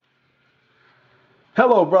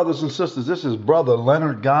Hello, brothers and sisters. This is Brother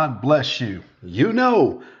Leonard. God bless you. You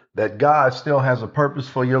know that God still has a purpose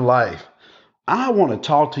for your life. I want to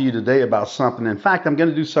talk to you today about something. In fact, I'm going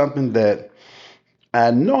to do something that I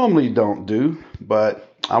normally don't do,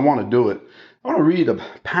 but I want to do it. I want to read a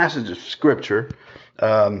passage of scripture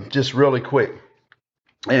just really quick.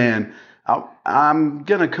 And I'm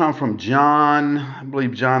going to come from John, I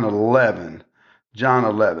believe John 11. John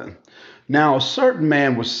 11. Now, a certain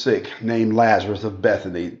man was sick named Lazarus of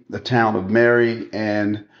Bethany, the town of Mary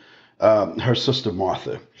and her sister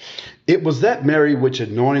Martha. It was that Mary which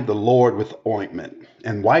anointed the Lord with ointment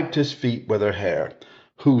and wiped his feet with her hair,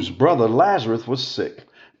 whose brother Lazarus was sick.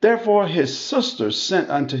 Therefore his sisters sent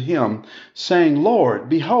unto him, saying, Lord,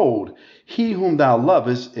 behold, he whom thou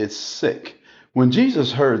lovest is sick. When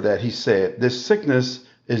Jesus heard that, he said, This sickness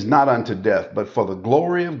is not unto death, but for the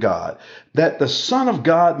glory of God, that the Son of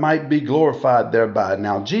God might be glorified thereby.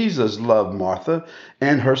 Now Jesus loved Martha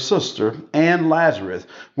and her sister and Lazarus.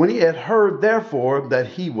 When he had heard, therefore, that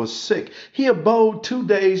he was sick, he abode 2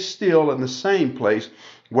 days still in the same place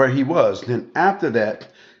where he was. Then after that,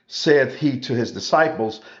 saith he to his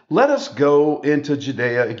disciples, Let us go into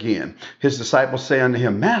Judea again. His disciples say unto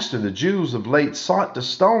him, Master, the Jews of late sought to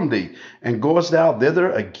stone thee, and goest thou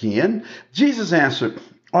thither again? Jesus answered,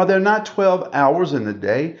 Are there not 12 hours in the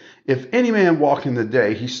day? If any man walk in the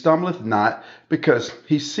day, he stumbleth not, because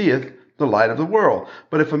he seeth the light of the world.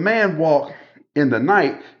 But if a man walk in the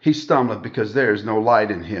night, he stumbleth, because there is no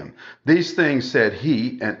light in him. These things said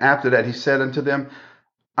he, and after that he said unto them,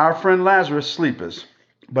 Our friend Lazarus sleepeth,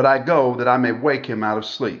 but I go that I may wake him out of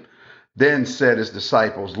sleep. Then said his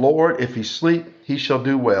disciples, Lord, if he sleep, he shall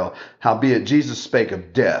do well. Howbeit Jesus spake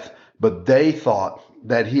of death, but they thought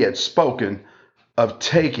that he had spoken of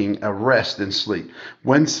taking a rest and sleep.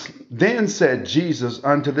 When then said Jesus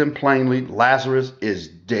unto them plainly, Lazarus is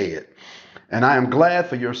dead, and I am glad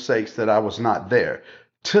for your sakes that I was not there,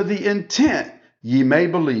 to the intent ye may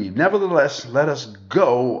believe. Nevertheless, let us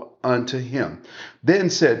go unto him.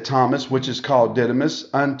 Then said Thomas, which is called Didymus,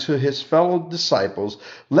 unto his fellow disciples,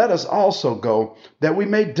 Let us also go, that we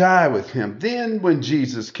may die with him. Then when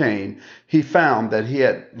Jesus came, he found that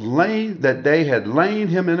they had lain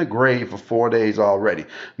him in a grave for 4 days already.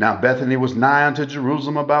 Now Bethany was nigh unto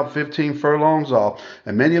Jerusalem, about 15 furlongs off,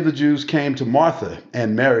 and many of the Jews came to Martha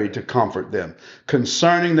and Mary to comfort them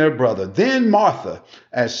concerning their brother. Then Martha,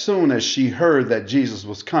 as soon as she heard that Jesus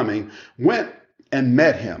was coming, went and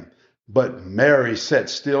met him. But Mary sat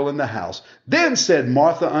still in the house. Then said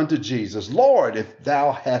Martha unto Jesus, Lord, if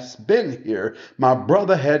thou hadst been here, my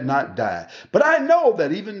brother had not died. But I know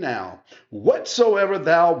that even now, whatsoever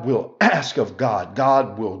thou wilt ask of God,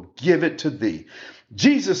 God will give it to thee.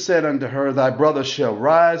 Jesus said unto her, Thy brother shall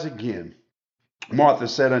rise again. Martha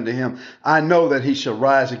said unto him, I know that he shall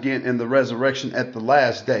rise again in the resurrection at the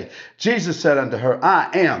last day. Jesus said unto her, I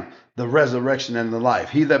am the resurrection and the life.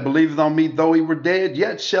 He that believeth on me, though he were dead,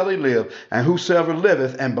 yet shall he live. And whosoever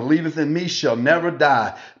liveth and believeth in me shall never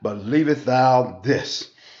die. Believeth thou this?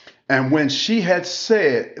 And when she had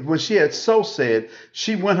so said,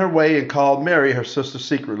 she went her way and called Mary, her sister,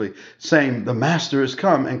 secretly, saying, The master is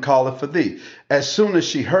come and calleth for thee. As soon as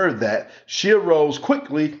she heard that, she arose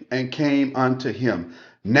quickly and came unto him.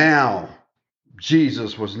 Now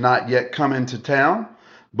Jesus was not yet come into town,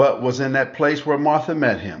 but was in that place where Martha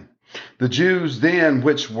met him. The Jews then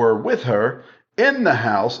which were with her in the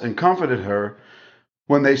house and comforted her,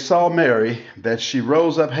 when they saw Mary, that she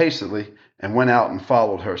rose up hastily and went out and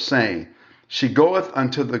followed her, saying, She goeth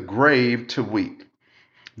unto the grave to weep.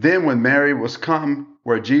 Then when Mary was come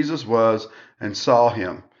where Jesus was and saw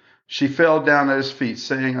him, she fell down at his feet,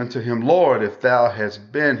 saying unto him, Lord, if thou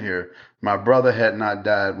hadst been here, my brother had not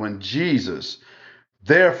died. When Jesus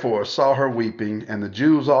therefore saw her weeping, and the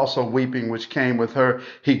Jews also weeping which came with her,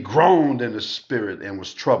 he groaned in the spirit and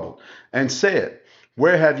was troubled, and said,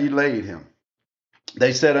 Where have ye laid him?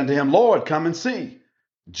 They said unto him, Lord, come and see.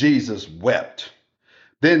 Jesus wept.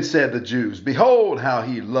 Then said the Jews, Behold how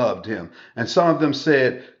he loved him. And some of them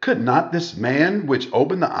said, Could not this man which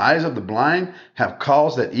opened the eyes of the blind have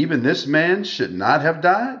caused that even this man should not have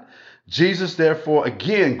died? Jesus therefore,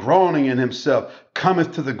 again groaning in himself,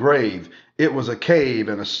 cometh to the grave. It was a cave,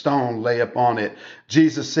 and a stone lay upon it.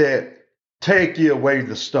 Jesus said, Take ye away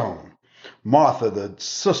the stone. Martha, the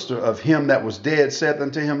sister of him that was dead, said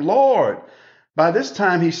unto him, Lord, by this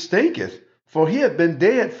time he stinketh, for he had been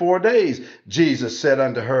dead 4 days. Jesus said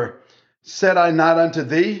unto her, Said I not unto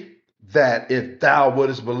thee, that if thou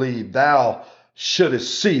wouldest believe, thou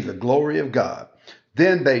shouldest see the glory of God?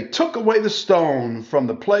 Then they took away the stone from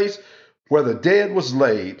the place where the dead was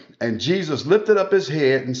laid. And Jesus lifted up his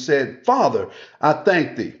head and said, Father, I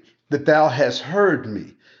thank thee that thou hast heard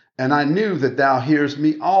me, and I knew that thou hearest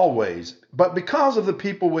me always. But because of the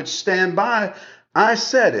people which stand by, I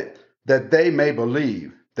said it, that they may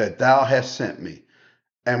believe that thou hast sent me.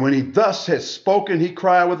 And when he thus had spoken, he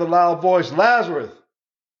cried with a loud voice, Lazarus,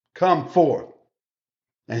 come forth.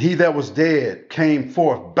 And he that was dead came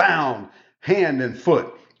forth, bound hand and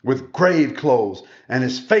foot with grave clothes, and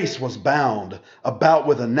his face was bound about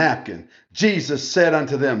with a napkin. Jesus said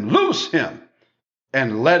unto them, Loose him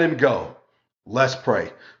and let him go. Let's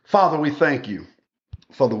pray. Father, we thank you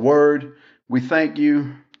for the word. We thank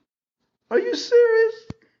you. Are you serious?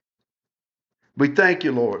 We thank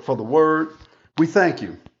you, Lord, for the word. We thank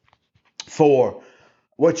you for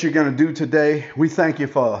what you're going to do today. We thank you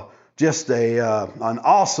for just an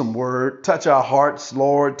awesome word. Touch our hearts,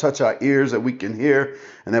 Lord. Touch our ears that we can hear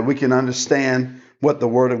and that we can understand what the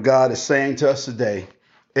word of God is saying to us today.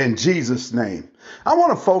 In Jesus' name. I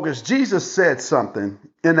want to focus. Jesus said something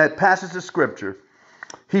in that passage of scripture.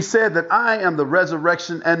 He said that I am the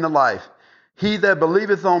resurrection and the life. He that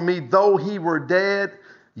believeth on me, though he were dead,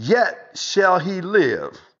 yet shall he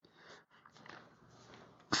live.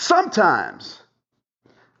 Sometimes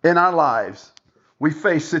in our lives, we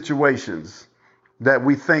face situations that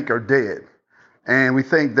we think are dead, and we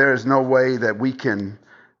think there's no way that we can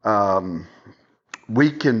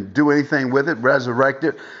do anything with it, resurrect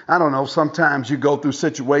it. I don't know. Sometimes you go through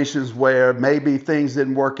situations where maybe things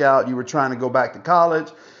didn't work out. You were trying to go back to college,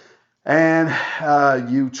 and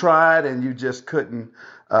you tried, and you just couldn't.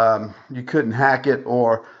 You couldn't hack it,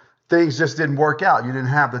 or things just didn't work out. You didn't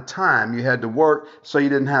have the time. You had to work, so you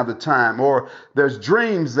didn't have the time. Or there's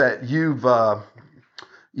dreams that you've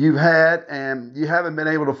had, and you haven't been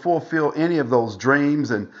able to fulfill any of those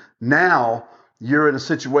dreams, and now you're in a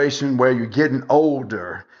situation where you're getting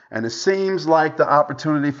older, and it seems like the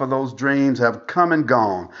opportunity for those dreams have come and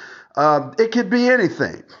gone. It could be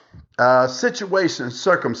anything. Situations,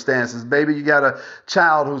 circumstances. Maybe you got a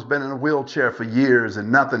child who's been in a wheelchair for years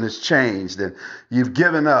and nothing has changed, and you've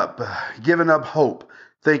given up hope,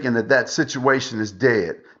 thinking that that situation is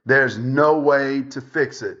dead. There's no way to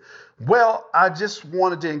fix it. Well, I just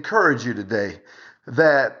wanted to encourage you today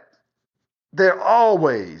that there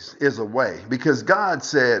always is a way, because God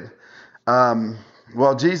said,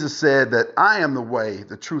 Jesus said that I am the way,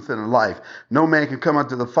 the truth, and the life. No man can come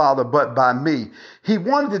unto the Father but by me. He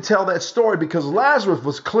wanted to tell that story because Lazarus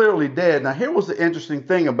was clearly dead. Now, here was the interesting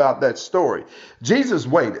thing about that story. Jesus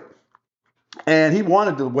waited, and he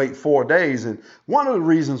wanted to wait 4 days. And one of the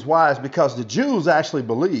reasons why is because the Jews actually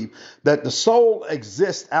believe that the soul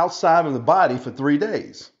exists outside of the body for 3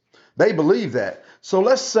 days. They believe that. So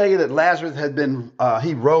let's say that Lazarus had been,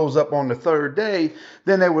 he rose up on the third day,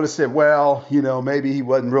 then they would have said, well, maybe he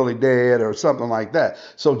wasn't really dead or something like that.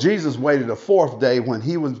 So Jesus waited a fourth day when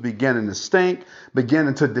he was beginning to stink,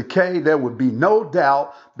 beginning to decay. There would be no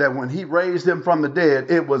doubt that when he raised him from the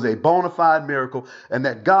dead, it was a bona fide miracle, and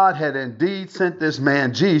that God had indeed sent this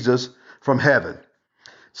man, Jesus, from heaven.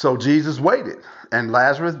 So Jesus waited, and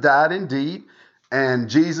Lazarus died indeed, and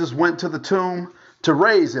Jesus went to the tomb to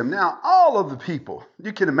raise him. Now, all of the people,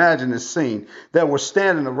 you can imagine this scene, that were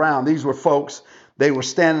standing around. These were folks, they were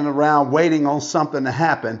standing around waiting on something to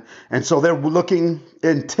happen. And so they're looking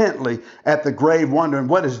intently at the grave, wondering,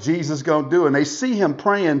 what is Jesus going to do? And they see him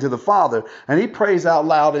praying to the Father, and he prays out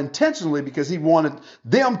loud intentionally because he wanted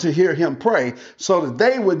them to hear him pray so that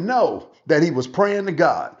they would know that he was praying to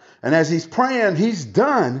God. And as he's praying, he's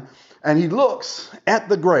done, and he looks at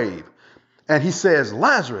the grave, and he says,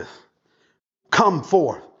 Lazarus, come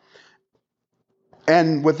forth.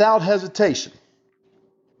 And without hesitation,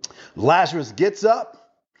 Lazarus gets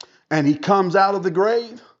up and he comes out of the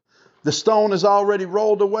grave. The stone is already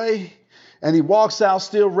rolled away, and he walks out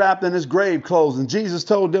still wrapped in his grave clothes. And Jesus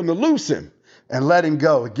told them to loose him and let him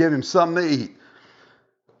go and give him something to eat.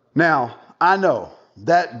 Now, I know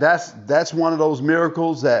that's one of those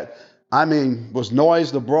miracles that, was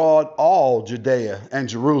noised abroad all Judea and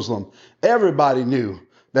Jerusalem. Everybody knew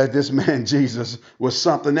that this man Jesus was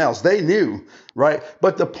something else. They knew, right?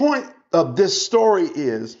 But the point of this story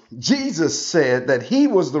is Jesus said that he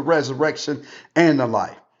was the resurrection and the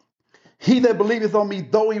life. He that believeth on me,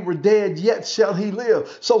 though he were dead, yet shall he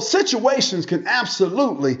live. So situations can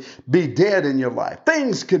absolutely be dead in your life.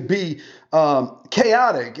 Things could be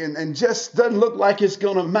chaotic and just doesn't look like it's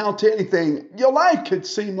going to amount to anything. Your life could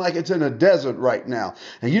seem like it's in a desert right now,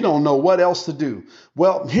 and you don't know what else to do.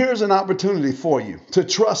 Well, here's an opportunity for you to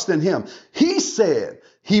trust in him. He said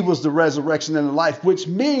he was the resurrection and the life, which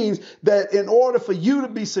means that in order for you to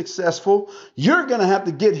be successful, you're going to have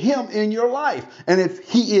to get him in your life. And if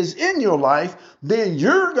he is in your life, then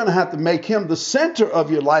you're going to have to make him the center of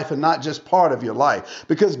your life and not just part of your life,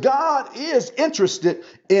 because God is interested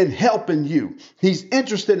in helping you. He's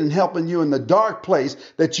interested in helping you in the dark place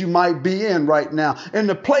that you might be in right now, in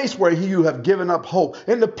the place where you have given up hope,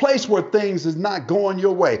 in the place where things is not going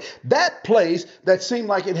your way, that place that seemed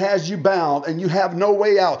like it has you bound and you have no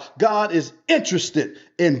way out. God is interested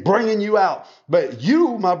in bringing you out. But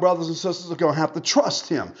you, my brothers and sisters, are going to have to trust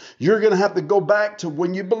him. You're going to have to go back to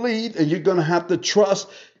when you believed, and you're going to have to trust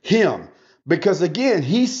him. Because again,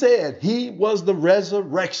 he said he was the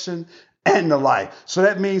resurrection and the life. So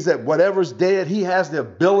that means that whatever's dead, he has the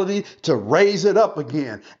ability to raise it up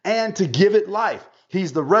again and to give it life.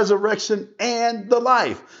 He's the resurrection and the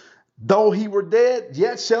life. Though he were dead,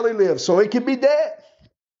 yet shall he live. So it can be dead.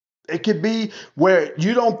 It could be where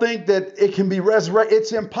you don't think that it can be resurrected.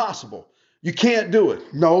 It's impossible. You can't do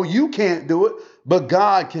it. No, you can't do it, but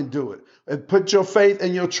God can do it. And put your faith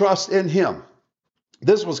and your trust in him.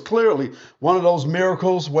 This was clearly one of those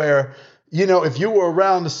miracles where, you know, if you were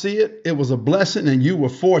around to see it, it was a blessing and you were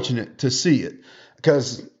fortunate to see it,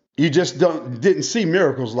 because you just didn't see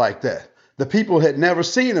miracles like that. The people had never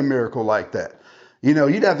seen a miracle like that. You know,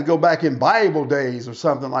 you'd have to go back in Bible days or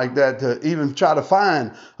something like that to even try to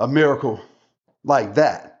find a miracle like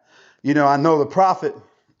that. You know, I know the prophet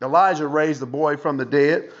Elijah raised the boy from the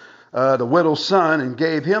dead, the widow's son, and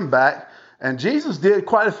gave him back. And Jesus did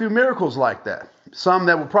quite a few miracles like that. Some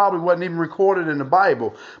that probably wasn't even recorded in the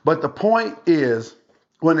Bible. But the point is,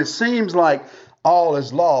 when it seems like all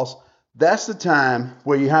is lost, that's the time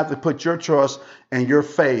where you have to put your trust and your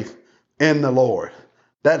faith in the Lord.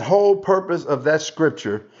 That whole purpose of that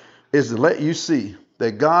scripture is to let you see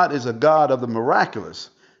that God is a God of the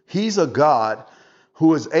miraculous. He's a God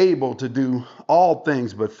who is able to do all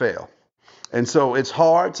things but fail. And so it's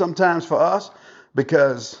hard sometimes for us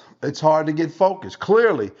because it's hard to get focused.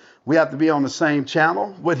 Clearly, we have to be on the same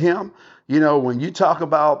channel with him. You know, when you talk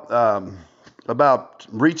about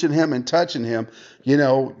reaching him and touching him, you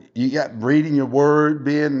know, you got reading your word,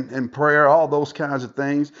 being in prayer, all those kinds of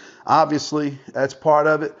things. Obviously, that's part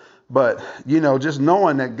of it. But, you know, just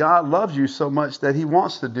knowing that God loves you so much that he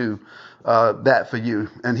wants to do that for you.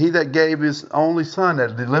 And he that gave his only son,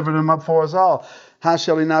 that delivered him up for us all, how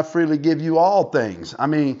shall he not freely give you all things? I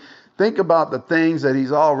mean, think about the things that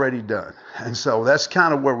he's already done. And so that's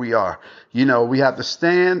kind of where we are. You know, we have to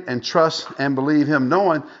stand and trust and believe him,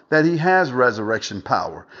 knowing that he has resurrection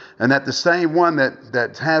power, and that the same one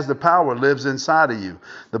that has the power lives inside of you.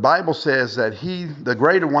 The Bible says that the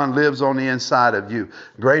greater one, lives on the inside of you.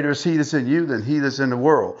 Greater is he that's in you than he that's in the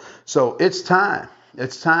world. So it's time.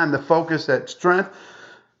 It's time to focus that strength,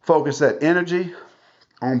 focus that energy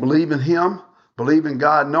on believing him, believing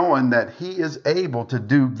God, knowing that he is able to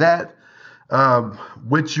do that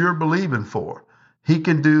which you're believing for. He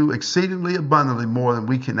can do exceedingly abundantly more than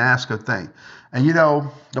we can ask or think. And you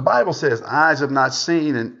know, the Bible says, eyes have not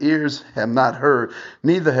seen and ears have not heard,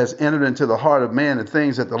 neither has entered into the heart of man the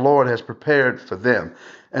things that the Lord has prepared for them.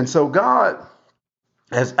 And so God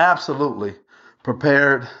has absolutely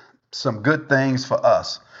prepared some good things for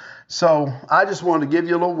us. So I just wanted to give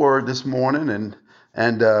you a little word this morning,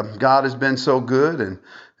 and God has been so good.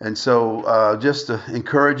 And so just to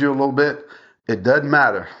encourage you a little bit, it doesn't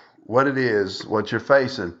matter what it is, what you're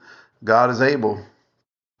facing. God is able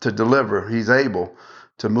to deliver. He's able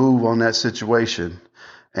to move on that situation.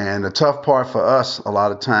 And the tough part for us a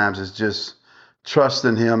lot of times is just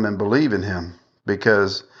trusting him and believing him,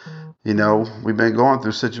 because, you know, we've been going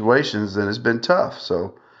through situations and it's been tough.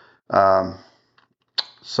 So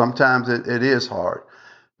sometimes it is hard,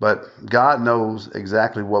 but God knows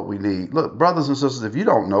exactly what we need. Look, brothers and sisters, if you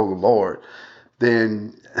don't know the Lord,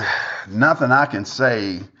 then nothing I can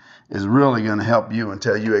say is really going to help you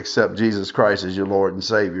until you accept Jesus Christ as your Lord and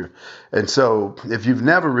Savior. And so if you've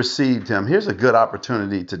never received him, here's a good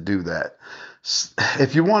opportunity to do that.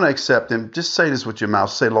 If you want to accept him, just say this with your mouth.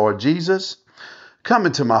 Say, Lord Jesus, come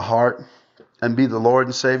into my heart and be the Lord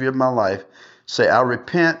and Savior of my life. Say, I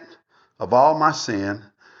repent of all my sin.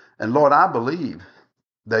 And Lord, I believe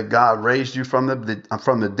that God raised you from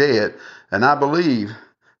the dead. And I believe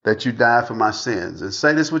that you died for my sins. And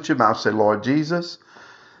say this with your mouth. Say, Lord Jesus,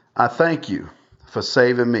 I thank you for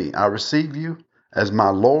saving me. I receive you as my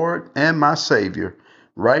Lord and my Savior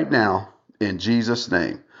right now in Jesus'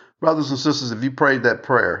 name. Brothers and sisters, if you prayed that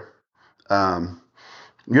prayer,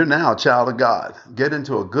 you're now a child of God. Get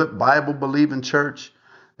into a good Bible-believing church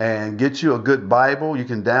and get you a good Bible. You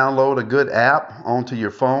can download a good app onto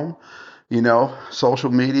your phone. You know,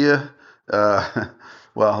 social media,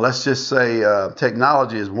 Well, let's just say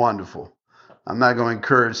technology is wonderful. I'm not going to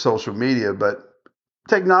encourage social media, but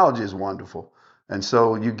technology is wonderful. And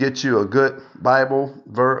so you get you a good Bible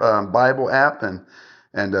app and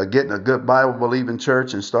getting a good Bible believing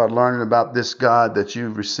church and start learning about this God that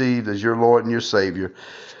you've received as your Lord and your Savior.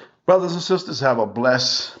 Brothers and sisters, have a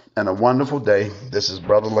blessed and a wonderful day. This is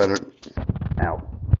Brother Leonard out.